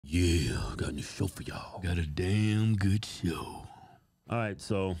Yeah, got a new show for y'all. Got a damn good show. All right,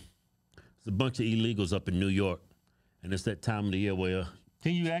 so there's a bunch of illegals up in New York, and it's that time of the year where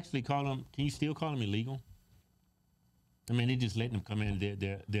can you still call them illegal? I mean, they just letting them come in.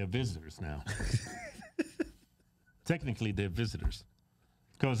 They're visitors now. Technically, they're visitors.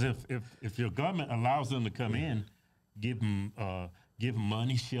 Because if your government allows them to come in, give them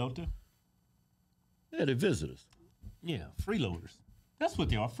money, shelter. Yeah, they're visitors. Yeah, freeloaders. That's what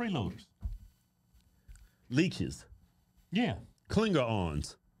they are, freeloaders. Leeches. Yeah.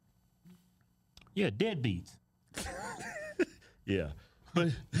 Clinger-ons. Yeah, deadbeats. Yeah. But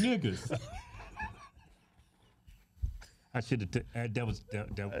niggas. I should have. That was.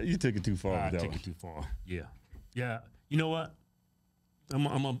 You took it too far. I took it too far. Yeah. Yeah. You know what? You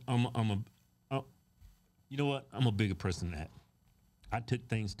know what? I'm a bigger person than that. I took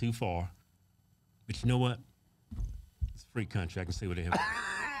things too far. But you know what? It's a free country. I can say what the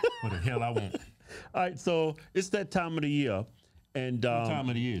hell I want. All right, so it's that time of the year. And what time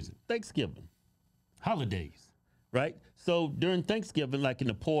of the year is it? Thanksgiving. Holidays. Right? So during Thanksgiving, like in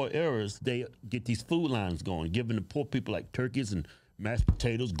the poor areas, they get these food lines going, giving the poor people like turkeys and mashed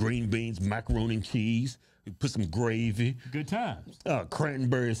potatoes, green beans, macaroni and cheese. You put some gravy. Good times.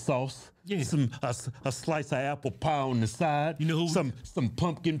 Cranberry sauce. Yeah. A slice of apple pie on the side. You know who? Some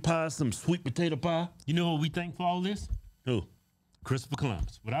pumpkin pie, some sweet potato pie. You know who we thank for all this? Who? Christopher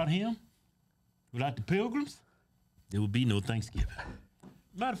Columbus. Without him, without the Pilgrims, there would be no Thanksgiving.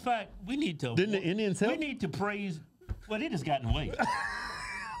 Matter of fact, we need to. Didn't the Indians help? We need to praise. Well, they just got in the way.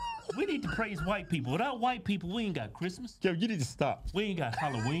 We need to praise white people. Without white people, we ain't got Christmas. Kevin, you need to stop. We ain't got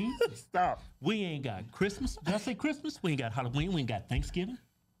Halloween. Stop. We ain't got Christmas. Did I say Christmas? We ain't got Halloween. We ain't got Thanksgiving.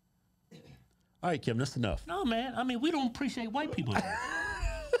 All right, Kevin, that's enough. No, man. I mean, we don't appreciate white people.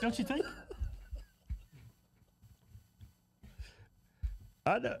 Don't you think?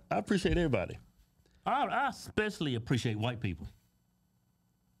 I appreciate everybody. I especially appreciate white people.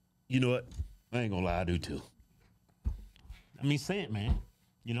 You know what? I ain't gonna lie, I do too. I mean, say it, man.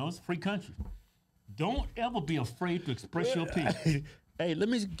 You know, it's a free country. Don't ever be afraid to express your opinion. Hey, let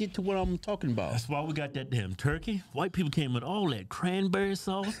me get to what I'm talking about. That's why we got that damn turkey. White people came with all that cranberry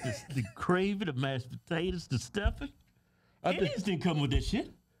sauce, the gravy, the mashed potatoes, the stuffing. Indians didn't come with that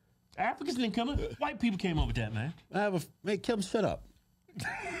shit. Africans didn't come with. White people came up with that, man. Hey, Kevin, shut up.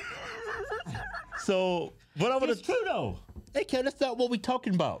 So, what I would have. True though. Hey, Kevin, that's not what we're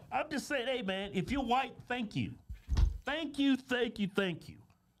talking about. I'm just saying, hey, man, if you're white, thank you. Thank you, thank you, thank you.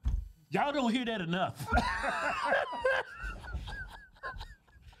 Y'all don't hear that enough.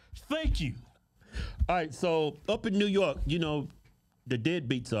 Thank you. All right, so up in New York, you know, the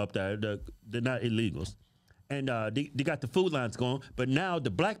deadbeats are up there. They're not illegals. And they got the food lines going. But now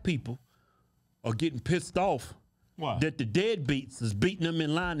the black people are getting pissed off. Why? That the deadbeats is beating them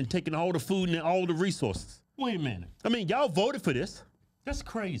in line and taking all the food and all the resources. Wait a minute. I mean, y'all voted for this. That's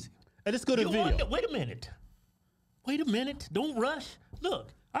crazy. And let's go to the video. Wait a minute. Wait a minute. Don't rush. Look,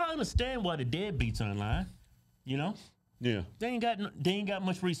 I understand why the deadbeats are in line. You know? Yeah. They ain't got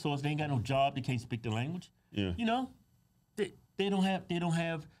much resource. They ain't got no job. They can't speak the language. Yeah. You know? They don't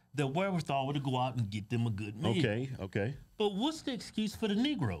have the wherewithal to go out and get them a good meal. Okay. But what's the excuse for the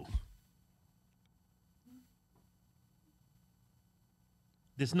Negro?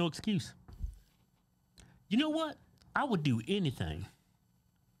 There's no excuse. You know what? I would do anything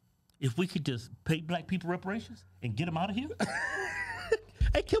if we could just pay black people reparations and get them out of here.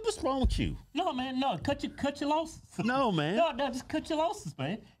 Hey, kid, what's wrong with you? No, man, no. Cut your losses. No, man. No, just cut your losses,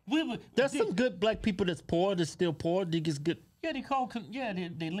 man. There's some good black people that's poor, that's still poor. They get good. Yeah,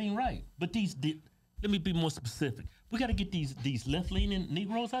 they lean right. But let me be more specific. We got to get these left-leaning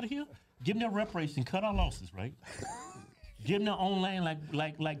Negroes out of here. Give them their reparations, cut our losses, right? Give them their own land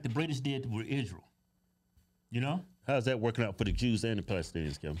like the British did with Israel. You know? How's that working out for the Jews and the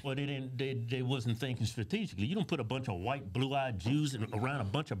Palestinians, Kevin? Well, they wasn't thinking strategically. You don't put a bunch of white, blue-eyed Jews around a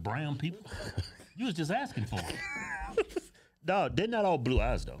bunch of brown people. You was just asking for it. No, they're not all blue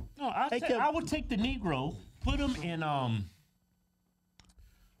eyes, though. No, I would take the Negro, put them in,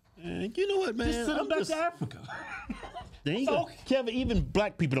 you know what, man? Just send them back to Africa. Kevin, even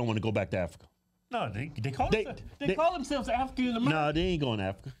black people don't want to go back to Africa. No, they call themselves African American. No, they ain't going to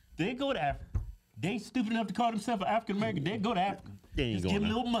Africa. They ain't go to Africa. They ain't stupid enough to call themselves African American. They go to Africa. They ain't going. Give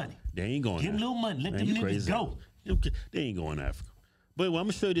them a little money. They ain't going. Give them a little money. Let them niggas go. They ain't going to Africa. But anyway, I'm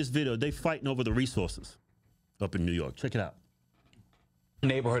gonna show you this video. They fighting over the resources up in New York. Check it out.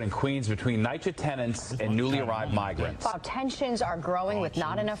 Neighborhood in Queens between NYCHA tenants and newly arrived migrants. While tensions are growing with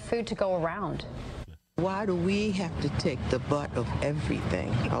not enough food to go around. Why do we have to take the butt of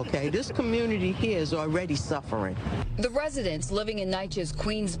everything, okay? This community here is already suffering. The residents living in NYCHA's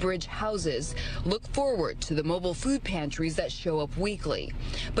Queensbridge houses look forward to the mobile food pantries that show up weekly.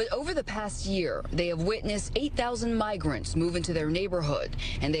 But over the past year, they have witnessed 8,000 migrants move into their neighborhood,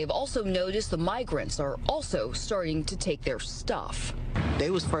 and they have also noticed the migrants are also starting to take their stuff. They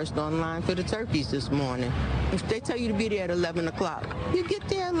was first online for the turkeys this morning. If they tell you to be there at 11 o'clock, you get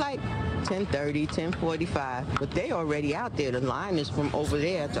there like 10:30, 10:45, but they already out there. The line is from over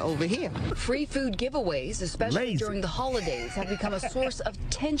there to over here. Free food giveaways, especially during the holidays, have become a source of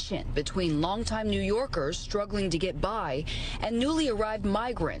tension between longtime New Yorkers struggling to get by and newly arrived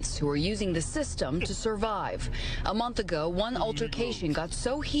migrants who are using the system to survive. A month ago, one altercation got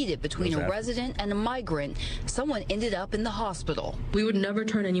so heated between a resident and a migrant, someone ended up in the hospital. We would never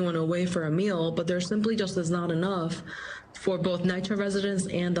turn anyone away for a meal, but there simply just is not enough for both NYCHA residents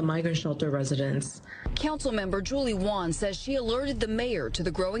and the migrant shelter residents. Councilmember Julie Wan says she alerted the mayor to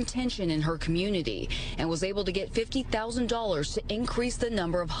the growing tension in her community and was able to get $50,000 to increase the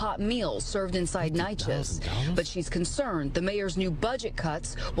number of hot meals served inside NYCHA's. But she's concerned the mayor's new budget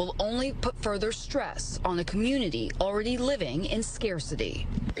cuts will only put further stress on a community already living in scarcity.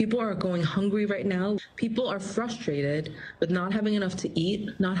 People are going hungry right now. People are frustrated with not having enough to eat,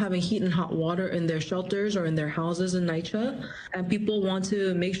 not having heat and hot water in their shelters or in their houses in NYCHA. And people want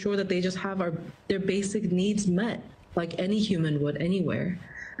to make sure that they just have their basic needs met like any human would anywhere.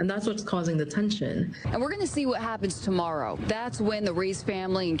 And that's what's causing the tension. And we're going to see what happens tomorrow. That's when the Reese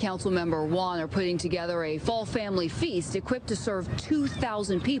family and Councilmember Wan are putting together a fall family feast equipped to serve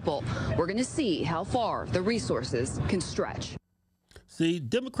 2,000 people. We're going to see how far the resources can stretch. See,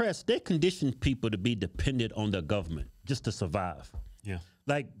 Democrats, they condition people to be dependent on their government just to survive. Yeah.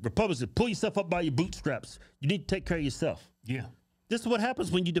 Like Republicans, pull yourself up by your bootstraps. You need to take care of yourself. Yeah. This is what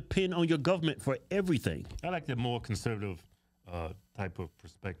happens when you depend on your government for everything. I like that more conservative type of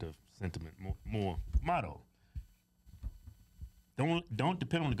perspective, sentiment, more motto. Don't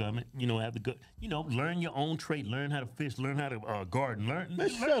depend on the government. You know, have the good. You know, learn your own trade. Learn how to fish. Learn how to garden. Man,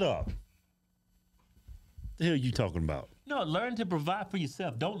 shut up. The hell are you talking about? No, learn to provide for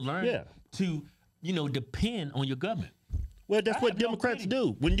yourself. Don't learn to, you know, depend on your government. Well, that's what Democrats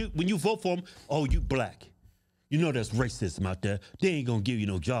do. When you vote for them, oh, you black. You know there's racism out there. They ain't gonna give you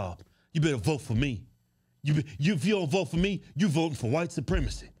no job. You better vote for me. If you don't vote for me, you voting for white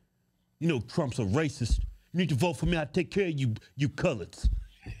supremacy. You know Trump's a racist. You need to vote for me. I take care of you coloreds.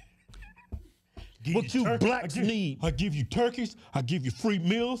 What you blacks need. I give you turkeys. I give you free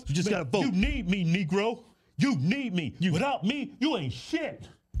meals. You just gotta vote. You need me, Negro. You need me. Without me, you ain't shit.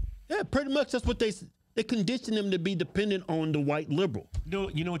 Yeah, pretty much that's what they condition them to be dependent on the white liberal.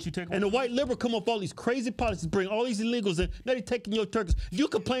 You know what you take away? And the white liberal come up with all these crazy policies, bring all these illegals in. Now they're taking your turkeys. If you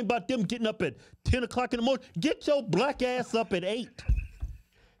complain about them getting up at 10 o'clock in the morning, get your black ass up at 8.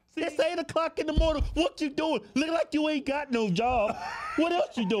 See, it's 8 o'clock in the morning. What you doing? Look like you ain't got no job. What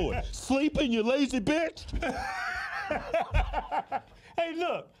else you doing? Sleeping, you lazy bitch? Hey,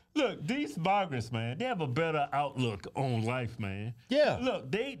 look, these migrants, man, they have a better outlook on life, man. Yeah. Look,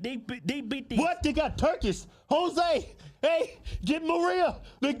 they beat these. What? They got turkeys? Jose, hey, get Maria.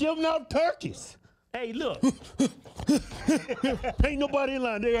 They give them out turkeys. Hey, look. Ain't nobody in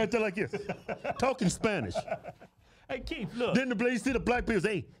line. They right there like this, talking Spanish. Hey, Keith, look. Then the blaze see the black people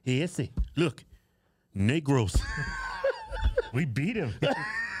say, hey, ese, look, Negros. We beat him.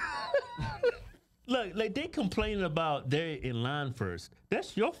 Look, like they complaining about they're in line first.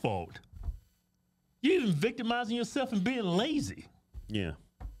 That's your fault. You even victimizing yourself and being lazy. Yeah.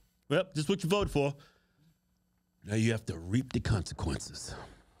 Well, just what you voted for. Now you have to reap the consequences.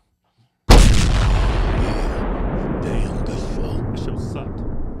 Damn, good show. The show sucked.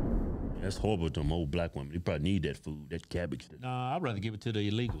 That's horrible to them old black women. They probably need that food, that cabbage. Nah, I'd rather give it to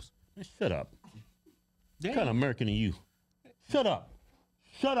the illegals. Man, shut up. What kind of American are you? Shut up.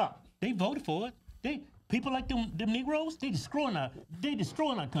 Shut up. They voted for it. People like them Negroes, they destroying our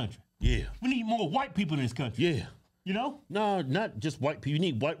country. Yeah. We need more white people in this country. Yeah. You know? No, not just white people. You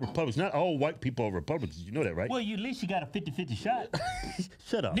need white Republicans. Not all white people are Republicans. You know that, right? Well, at least you got a 50-50 shot.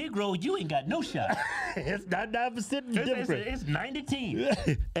 Shut up. Negro, you ain't got no shot. It's not 9% Democrat. It's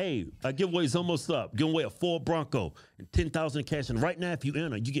 90-10. Hey, our giveaway's almost up. Giving away a Ford Bronco and $10,000 cash. And right now, if you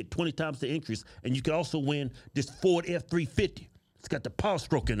enter, you get 20 times the increase. And you can also win this Ford F-350. It's got the power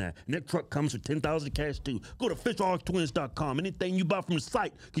stroke in that. And that truck comes with $10,000 cash, too. Go to patriottwins.com. Anything you buy from the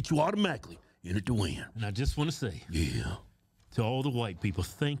site gets you automatically in it to win. And I just want to say, to all the white people,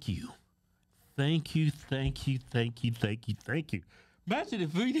 thank you. Thank you, thank you, thank you, thank you, thank you. Imagine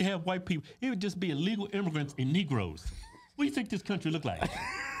if we didn't have white people, it would just be illegal immigrants and Negroes. What do you think this country look like?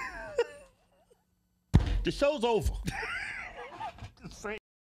 The show's over.